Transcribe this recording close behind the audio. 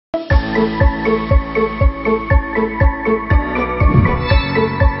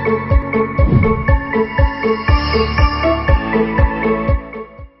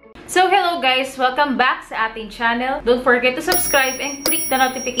Welcome back sa ating channel. Don't forget to subscribe and click the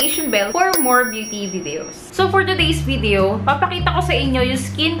notification bell for more beauty videos. So for today's video, papakita ko sa inyo yung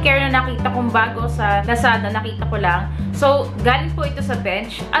skincare na nakita kong bago sa Lazada, nakita ko lang. So galing po ito sa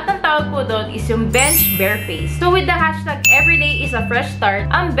Bench at ang tawag po doon is yung Bench BAREFACED. So with the hashtag everyday is a fresh start,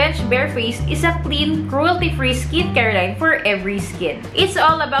 ang Bench BAREFACED is a clean, cruelty-free skincare line for every skin. It's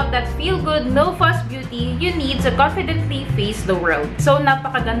all about that feel-good, no-fuss beauty you need to confidently face the world. So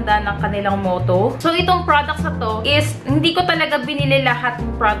napakaganda ng kanilang motto. So, itong products na to is, hindi ko talaga binili lahat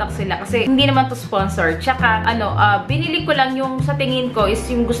ng products sila kasi hindi naman to sponsor. Tsaka, binili ko lang yung sa tingin ko is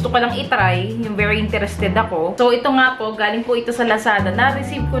yung gusto ko lang itry, yung very interested ako. So, ito nga po, galing po ito sa Lazada.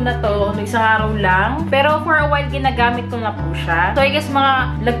 Na-receive ko na to no isang araw lang. Pero for a while, ginagamit ko na po siya. So, I guess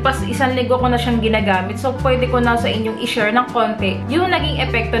mga lagpas isang linggo ko na siyang ginagamit. So, pwede ko na sa inyong i-share ng konti yung naging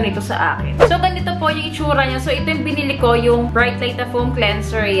epekto nito sa akin. So, ganito po yung itsura niya. So, ito yung binili ko, yung Bright Light na Foam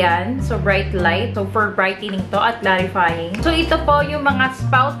Cleanser. Yan. So, Bright Light. So, for brightening to at clarifying. So, ito po yung mga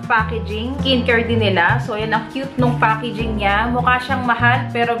spout packaging. Skincare din nila. So, yan ang cute nung packaging niya. Mukha siyang mahal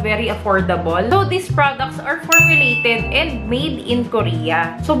pero very affordable. So, these products are formulated and made in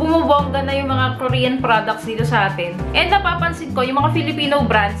Korea. So, bumubongga na yung mga Korean products dito sa atin. And napapansin ko, yung mga Filipino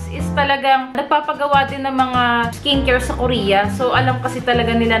brands is talagang nagpapagawa din ng mga skincare sa Korea. So, alam kasi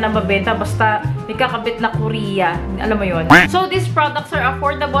talaga nila na mabenta basta may kakabit na Korea. Alam mo yun. So, these products are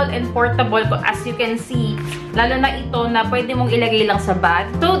affordable and portable as you can see. Lalo na ito na pwede mong ilagay lang sa bag.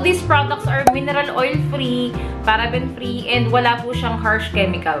 So, these products are mineral oil free, paraben free, and wala po siyang harsh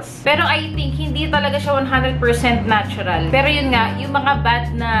chemicals. Pero I think hindi talaga siya 100% natural. Pero yun nga, yung mga bad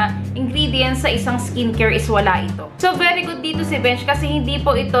na ingredients sa isang skincare is wala ito. So, very good dito si Bench kasi hindi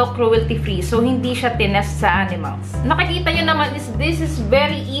po ito cruelty free. So, hindi siya tinest sa animals. Nakikita nyo naman is this is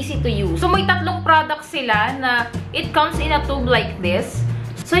very easy to use. So, may tatlong products sila na it comes in a tube like this.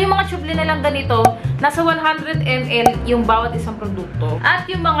 So, yung mga tube na lang ganito, nasa 100 ml yung bawat isang produkto. At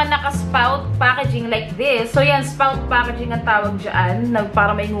yung mga naka-spout packaging like this, so yan, spout packaging ang tawag dyan, na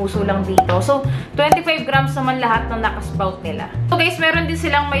para may nguso lang dito. So, 25 grams naman lahat ng naka-spout nila. So guys, meron din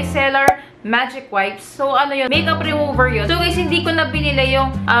silang micellar magic wipes. So, ano yun? Makeup remover yun. So, guys, hindi ko na binili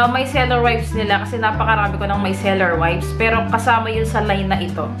yung micellar wipes nila kasi napakarami ko ng micellar wipes. Pero, kasama yun sa line na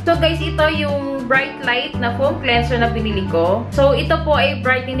ito. So, guys, ito yung Bright Light na foam cleanser na binili ko. So, ito po ay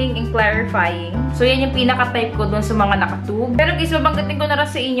brightening and clarifying. So, yan yung pinaka-type ko dun sa mga nakatube. Pero, guys, mabanggatin ko na rin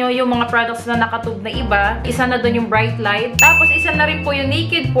sa inyo yung mga products na nakatube na iba. Isa na dun yung Bright Light. Tapos, isa na rin po yung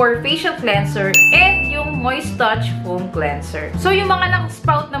Naked Pore Facial Cleanser and yung Moist Touch Foam Cleanser. So, yung mga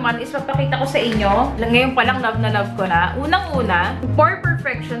naka-spout naman is papakita ko sa inyo. Ngayon pa lang love na love ko na. Unang-una, Pore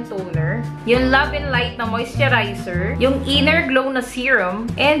Perfection Toner, yung Love and Light na Moisturizer, yung Inner Glow na Serum,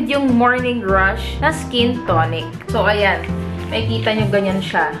 and yung Morning Rush na Skin Tonic. So, ayan. Makikita nyo ganyan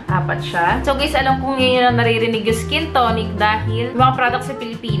siya. Apat siya. So, guys, alam kong ngayon na naririnig yung Skin Tonic dahil yung mga products sa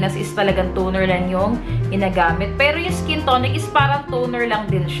Pilipinas is talagang toner lang yung ginagamit. Pero yung Skin Tonic is parang toner lang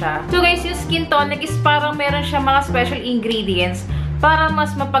din siya. So, guys, yung Skin Tonic is parang meron siya mga special ingredients para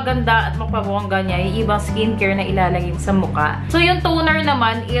mas mapaganda at mapabongga niya yung ibang skincare na ilalagay sa mukha. So, yung toner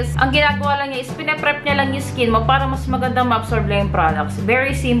naman is, ang ginagawa lang niya is pinaprep niya lang yung skin mo para mas magandang ma-absorb lang yung products.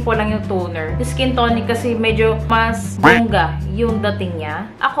 Very simple lang yung toner. Yung Skin Tonic kasi medyo mas bongga yung dating niya.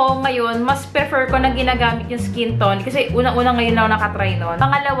 Ako, ngayon, mas prefer ko na ginagamit yung Skin Tonic kasi unang-una ngayon lang nakatry nun.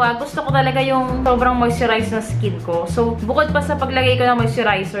 Pangalawa, gusto ko talaga yung sobrang moisturized na skin ko. So, bukod pa sa paglagay ko ng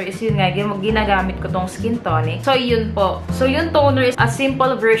moisturizer is yun nga, ginagamit ko tong Skin Tonic. So, yun po. So, yung toner is a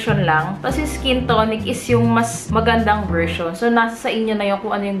simple version lang. Tapos yung Skin Tonic is yung mas magandang version. So, nasa sa inyo na yun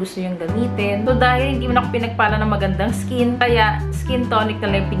kung ano yung gusto yung gamitin. So, dahil hindi mo na ako pinagpala ng magandang skin, kaya Skin Tonic na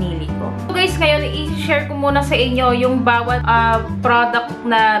lang yung pinili ko. So, guys, ngayon, i-share ko muna sa inyo yung bawat product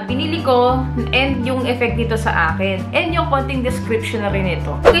na binili ko and yung effect dito sa akin. And yung konting description na rin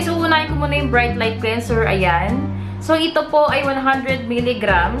ito. So, guys, uunahin ko muna yung Bright Light Cleanser. Ayan. So, ito po ay 100 mg.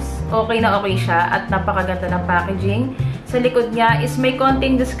 Okay na okay siya at napakaganda ng packaging. Sa likod niya is may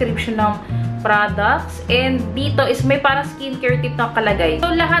konting description ng products. And dito is may parang skincare tip na kalagay.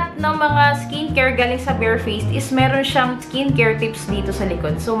 So, lahat ng mga skincare galing sa Barefaced is meron siyang skincare tips dito sa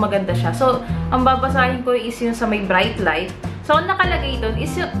likod. So, maganda siya. So, ang babasahin ko is yung sa may Bright Light. So, ang nakalagay doon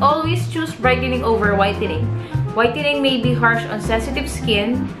is always choose brightening over whitening. Whitening may be harsh on sensitive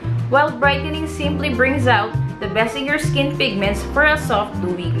skin, while brightening simply brings out the best in your skin pigments for a soft,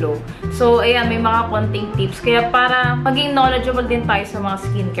 dewy glow. So, ayan, may mga konting tips. Kaya para maging knowledgeable din tayo sa mga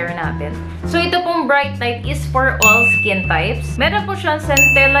skincare natin. So, ito pong Bright Light is for all skin types. Meron po siyang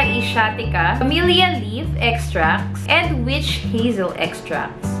Centella asiatica, Camellia leaf extracts, and witch hazel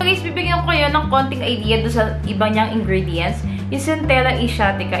extracts. So, guys, bibigyan ko kayo ng konting idea doon sa ibang niyang ingredients. Yung Centella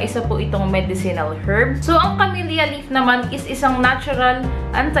asiatica, isa po itong medicinal herb. So, ang camellia leaf naman is isang natural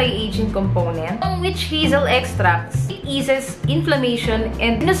anti-aging component. Ang witch hazel extracts, it eases inflammation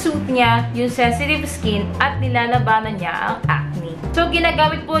and nasuit niya yung sensitive skin at nilalabanan niya ang acne. So,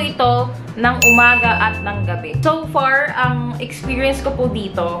 ginagamit po ito ng umaga at ng gabi. So far, ang experience ko po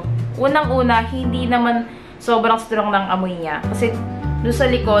dito, unang-una, hindi naman sobrang strong ng amoy niya. Kasi doon sa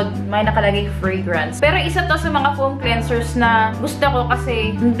likod, may nakalagay fragrance. Pero isa to sa mga foam cleansers na gusto ko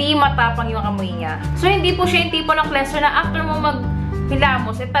kasi hindi matapang yung amoy niya. So, hindi po siya yung tipo ng cleanser na after mo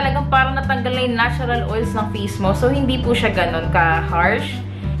maghilamos, talagang parang natanggal na yung natural oils ng face mo. So, hindi po siya ganun ka-harsh.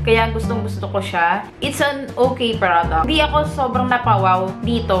 Kaya gustong-gusto ko siya. It's an okay product. Hindi ako sobrang napawaw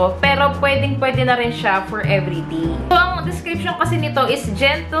dito, pero pwedeng-pwede na rin siya for everyday. So, ang description kasi nito is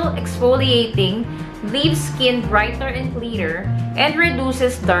gentle exfoliating, leaves skin brighter and clearer, and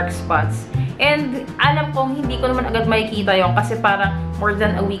reduces dark spots. And alam kong hindi ko naman agad makikita yon kasi parang more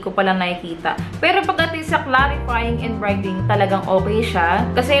than a week ko palang nakikita. Pero pagdating sa clarifying and brightening, talagang okay siya.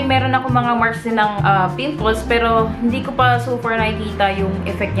 Kasi meron ako mga marks din ng pimples, pero hindi ko pa so far nakikita yung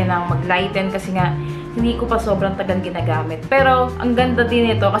effect niya ng mag-lighten kasi nga hindi ko pa sobrang tagal ginagamit. Pero ang ganda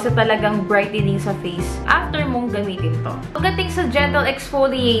din ito kasi talagang brightening sa face after mong gamitin to. Pagdating sa gentle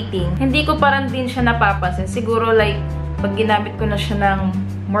exfoliating, hindi ko parang din siya napapansin. Siguro like pag ginamit ko na siya ng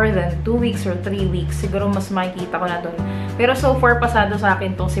more than 2 weeks or 3 weeks, siguro mas makikita ko na dun. Pero so far, pasado sa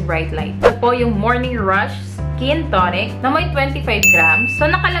akin tong si Bright Light. Ito po yung Morning Rush Skin Tonic na may 25 grams. So,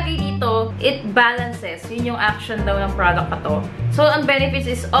 nakalagay dito, it balances. Yun yung action daw ng product na to. So, ang benefits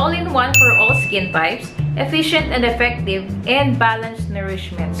is all-in-one for all skin types, efficient and effective, and balanced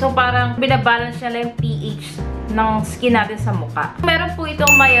nourishment. So, parang binabalance niya lang yung pH ng skin natin sa mukha. Meron po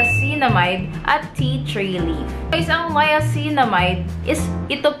itong niacinamide at tea tree leaf. Guys, ang niacinamide is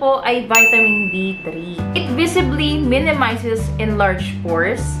ito po ay vitamin D3. It visibly minimizes enlarged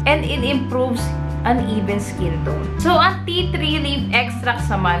pores and it improves uneven skin tone. So, ang tea tree leaf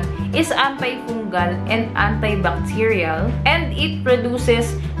extracts naman is antifungal and antibacterial and it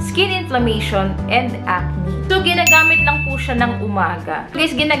reduces skin inflammation and acne. So, ginagamit lang po siya ng umaga.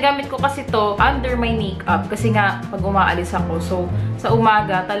 Guys, ginagamit ko kasi to under my makeup kasi nga pag umaalis ako. So, sa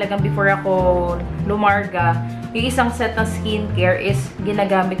umaga, talagang before ako lumarga, yung isang set ng skincare is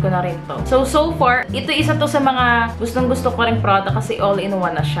ginagamit ko na rin to. So far, ito isa to sa mga gustong-gusto ko rin product kasi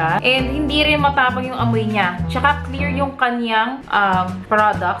all-in-one na siya. And hindi rin matapang yung amoy niya. Tsaka clear yung kanyang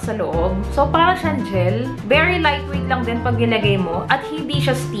product sa loob. So, parang siyang gel. Very lightweight lang din pag nilagay mo. At hindi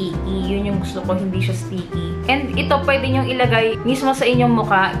siya sticky. Yun yung gusto ko, hindi siya sticky. And ito, pwede nyong ilagay mismo sa inyong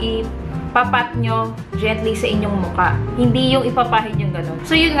mukha. Papat nyo gently sa inyong muka. Hindi yung ipapahid yung ganun.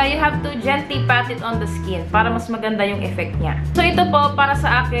 So, yun nga, you have to gently pat it on the skin para mas maganda yung effect niya. So, ito po, para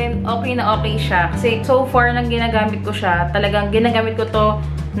sa akin, okay na okay siya. Kasi, so far, nang ginagamit ko siya, talagang ginagamit ko to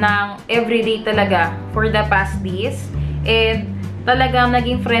ng everyday talaga for the past days. And, talagang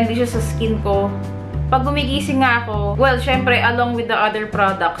naging friendly siya sa skin ko. Pag gumigising nga ako, well, syempre, along with the other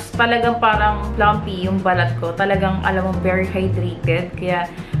products, talagang parang plumpy yung balat ko. Talagang, alam mo, very hydrated.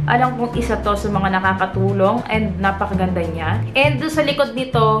 Kaya, alam kong isa to sa mga nakakatulong and napakaganda niya. And doon sa likod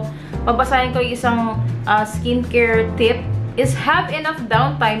nito, babasahin ko yung isang skincare tip is have enough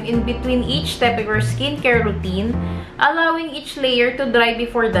downtime in between each step of your skincare routine, allowing each layer to dry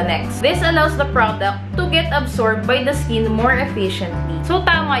before the next. This allows the product to get absorbed by the skin more efficiently. So,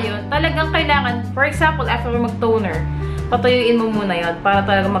 tama yun. Talagang kailangan, for example, after mag-toner, patuyuin mo muna yun para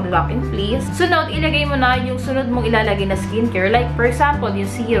talaga mag-lock in place. Sunod, ilagay mo na yung sunod mong ilalagay na skincare. Like, for example,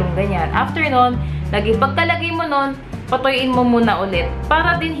 yung serum, ganyan. After nun, pagkalagay mo nun, patuyuin mo muna ulit.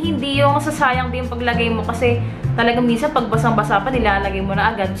 Para din hindi yung sasayang din yung paglagay mo kasi talagang minsan pag basang-basa pa nilalagay mo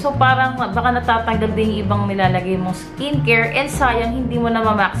na agad. So parang baka natatanggal din yung ibang nilalagay mong skincare and sayang hindi mo na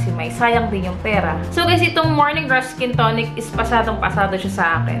ma-maximize. Sayang din yung pera. So guys, itong Morning Rush Skin Tonic is pasadong-pasado siya sa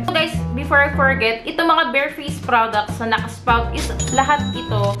akin. So guys, before I forget, itong mga Barefaced products na nakaspout is lahat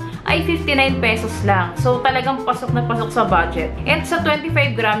ito ay 59 pesos lang. So talagang pasok na pasok sa budget. And sa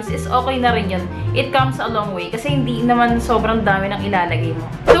 25 grams is okay na rin yun. It comes a long way kasi hindi naman sobrang dami ng ilalagay mo.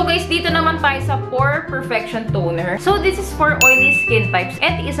 So guys, dito naman tayo sa Pore Perfection Toner. So this is for oily skin types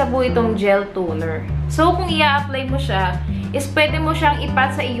and isa po itong gel toner. So kung i-apply mo siya, is pwede mo siyang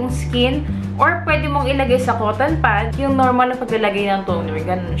ipat sa iyong skin Or pwede mong ilagay sa cotton pad, yung normal na paglalagay ng toner.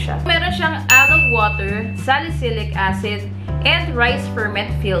 Ganun siya. Meron siyang aloe water, salicylic acid, and rice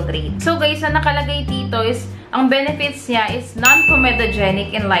ferment filtrate. So guys, ang nakalagay dito is, ang benefits niya is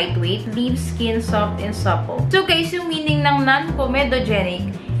non-comedogenic and lightweight, leaves skin soft and supple. So guys, yung meaning ng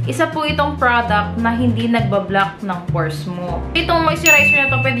non-comedogenic, isa po itong product na hindi nagbablock ng pores mo. Itong moisturizer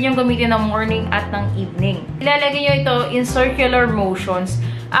na to, pwede nyo gamitin ng morning at ng evening. Ilalagay nyo ito in circular motions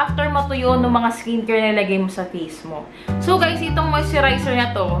after matuyo ng mga skincare na ilagay mo sa face mo. So guys, itong moisturizer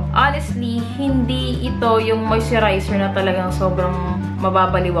na to, honestly, hindi ito yung moisturizer na talagang sobrang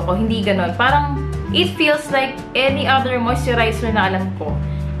mababaliw ako. Hindi ganon. Parang, it feels like any other moisturizer na alam ko.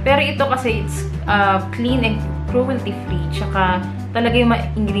 Pero ito kasi, it's clean and cruelty-free. Tsaka, talaga yung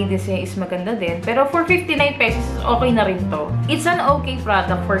ingredients niya is maganda din. Pero for 59 pesos, okay na rin to. It's an okay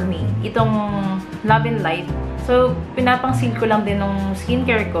product for me. Itong Love and Light. So, pinapang-seal ko lang din ng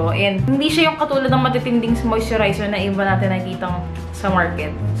skincare ko. And hindi siya yung katulad ng matitinding moisturizer na iba natin nakikita sa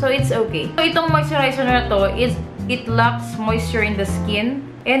market. So, it's okay. So, itong moisturizer na to, it locks moisture in the skin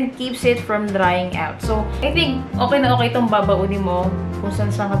and keeps it from drying out. So, I think okay na okay itong babaunin mo kung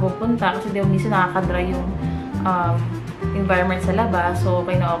saan ka pupunta. Kasi di ba minsan nakaka-dry yung environment sa labas. So,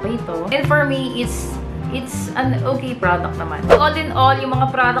 okay na okay ito. And for me, it's an okay product naman. So, all in all, yung mga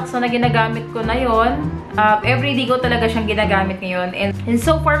products na ginagamit ko na yun, everyday ko talaga siyang ginagamit ngayon. And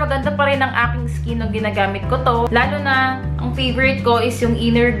so far, maganda pa rin ang aking skin nung ginagamit ko to. Lalo na, ang favorite ko is yung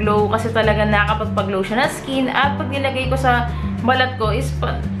inner glow kasi talaga nakakapagpag-glow siya na skin. At pag nilagay ko sa balat ko is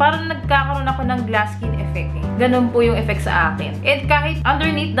parang nagkakaroon ako ng glass skin effect. Ganun po yung effect sa akin. And kahit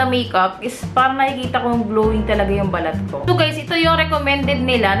underneath the makeup is parang nakikita kong glowing talaga yung balat ko. So guys, ito yung recommended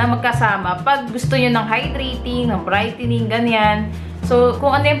nila na magkasama pag gusto nyo ng hydrating, ng brightening, ganyan. So, kung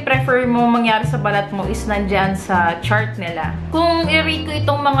ano yung prefer mo mangyari sa balat mo is nandyan sa chart nila. Kung i-rate ko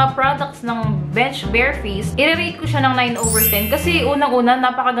itong mga products ng Bench BareFaced, i-rate ko siya ng 9/10 kasi unang-una,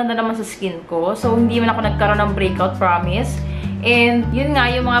 napakaganda naman sa skin ko. So, hindi man ako nagkaroon ng breakout, promise. And, yun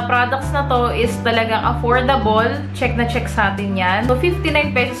nga, yung mga products na to is talagang affordable. Check na check sa atin yan. So, 59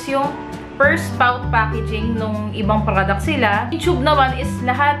 pesos yung per spout packaging nung ibang product sila. Yung tube naman is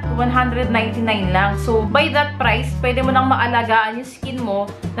lahat 199 lang. So, by that price, pwede mo nang maalagaan yung skin mo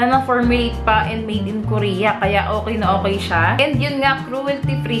na na-formulate pa and made in Korea. Kaya okay na okay siya. And yun nga,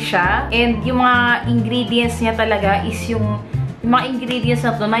 cruelty-free siya. And yung mga ingredients niya talaga is yung mga ingredients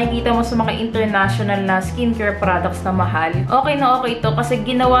na to, nakikita mo sa mga international na skincare products na mahal. Okay na okay ito kasi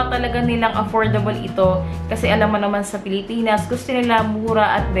ginawa talaga nilang affordable ito. Kasi alam mo naman sa Pilipinas, gusto nila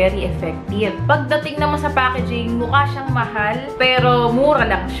mura at very effective. Pagdating naman sa packaging, mukha siyang mahal, pero mura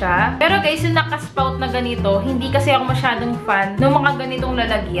lang siya. Pero guys, yung nakaspout na ganito, hindi kasi ako masyadong fan ng mga ganitong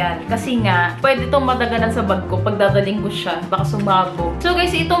lalagyan. Kasi nga, pwede itong madaganan sa bag ko pag dadaling ko siya. Baka sumabog. So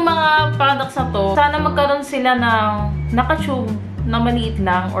guys, itong mga products na to, sana magkaroon sila ng naka-tube na maliit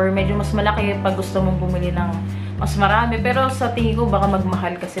lang or medyo mas malaki pag gusto mong bumili ng mas marami. Pero sa tingin ko baka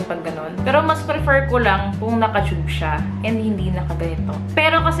magmahal kasi pag ganun. Pero mas prefer ko lang kung naka-tube siya and hindi nakaganito.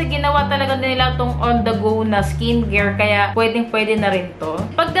 Pero kasi ginawa talaga nila tong on-the-go na skincare kaya pwedeng-pwede na rin to.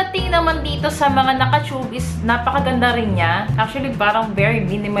 Pagdating naman dito sa mga naka-tube is napakaganda rin niya. Actually parang very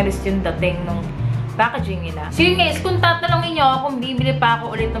minimalist yung dating nung packaging nila. So yun guys, kung tatanungin nyo kung bibili pa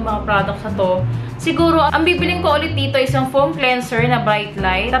ako ulit ng mga products na to, siguro, ang bibiling ko ulit dito is yung foam cleanser na Bright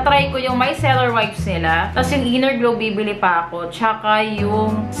Light. Tatry ko yung micellar wipes nila. Tapos yung inner glow bibili pa ako. Tsaka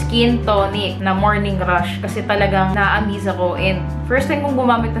yung skin tonic na morning rush. Kasi talagang na-amaze ako. And first time kong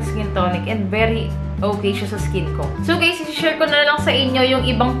gumamit ng skin tonic. And very okay siya sa skin ko. So guys, i-share ko na lang sa inyo yung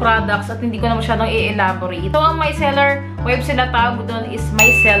ibang products at hindi ko na masyadong i-elaborate. So ang micellar wipes na tawag doon is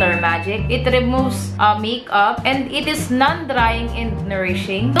micellar magic. It removes makeup and it is non-drying and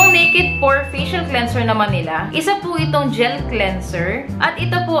nourishing. Itong naked pore facial cleanser naman nila, isa po itong gel cleanser at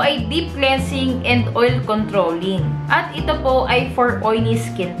ito po ay deep cleansing and oil controlling. At ito po ay for oily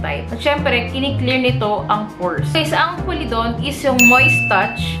skin type. At syempre, kiniklear nito ang pores. Guys, ang huli doon is yung Moist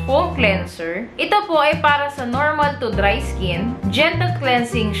Touch Foam Cleanser. Ito po ay para sa normal to dry skin. Gentle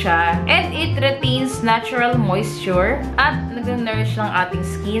cleansing siya and it retains natural moisture at nag-nourish ng ating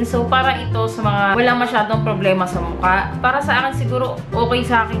skin. So, para ito sa mga walang masyadong problema sa mukha. Para sa akin, siguro okay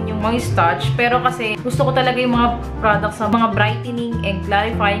sa akin yung Moist Touch. Pero kasi gusto ko talaga yung mga products na mga brightening and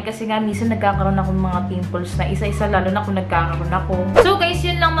clarifying kasi nga minsan nagkakaroon ako ng mga pimples na isa-isa lalo na kung nagkakaroon ako. So, guys,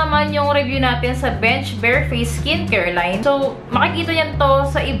 yun lang naman yung review natin sa Bench BareFaced skincare line. So, makikita yan to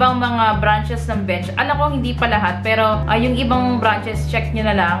sa ibang mga branches ng Bench. Alam ko hindi pa lahat, pero yung ibang branches, check nyo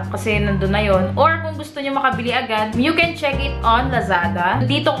na lang kasi nandun na yon. Or kung kung gusto nyo makabili agad, you can check it on Lazada.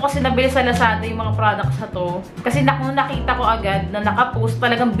 Dito ko kasi nabili sa Lazada yung mga products na to. Kasi nung nakita ko agad na nakapost,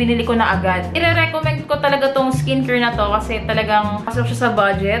 talagang binili ko na agad. I-recommend ko talaga tong skincare na to kasi talagang pasok siya sa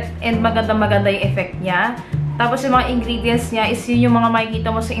budget and maganda-maganda yung effect niya. Tapos yung mga ingredients niya is yun yung mga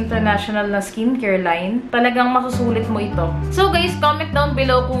makikita mo sa international na skincare line. Talagang masusulit mo ito. So guys, comment down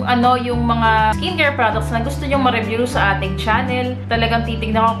below kung ano yung mga skincare products na gusto nyo ma-review sa ating channel. Talagang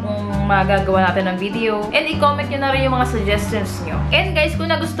titignan ko kung magagawa natin ng video. And i-comment nyo na rin yung mga suggestions nyo. And guys, kung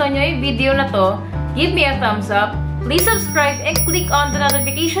nagustuhan nyo yung video na to, give me a thumbs up. Please subscribe and click on the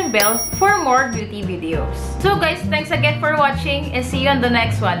notification bell for more beauty videos. So guys, thanks again for watching and see you on the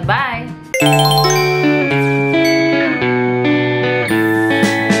next one. Bye!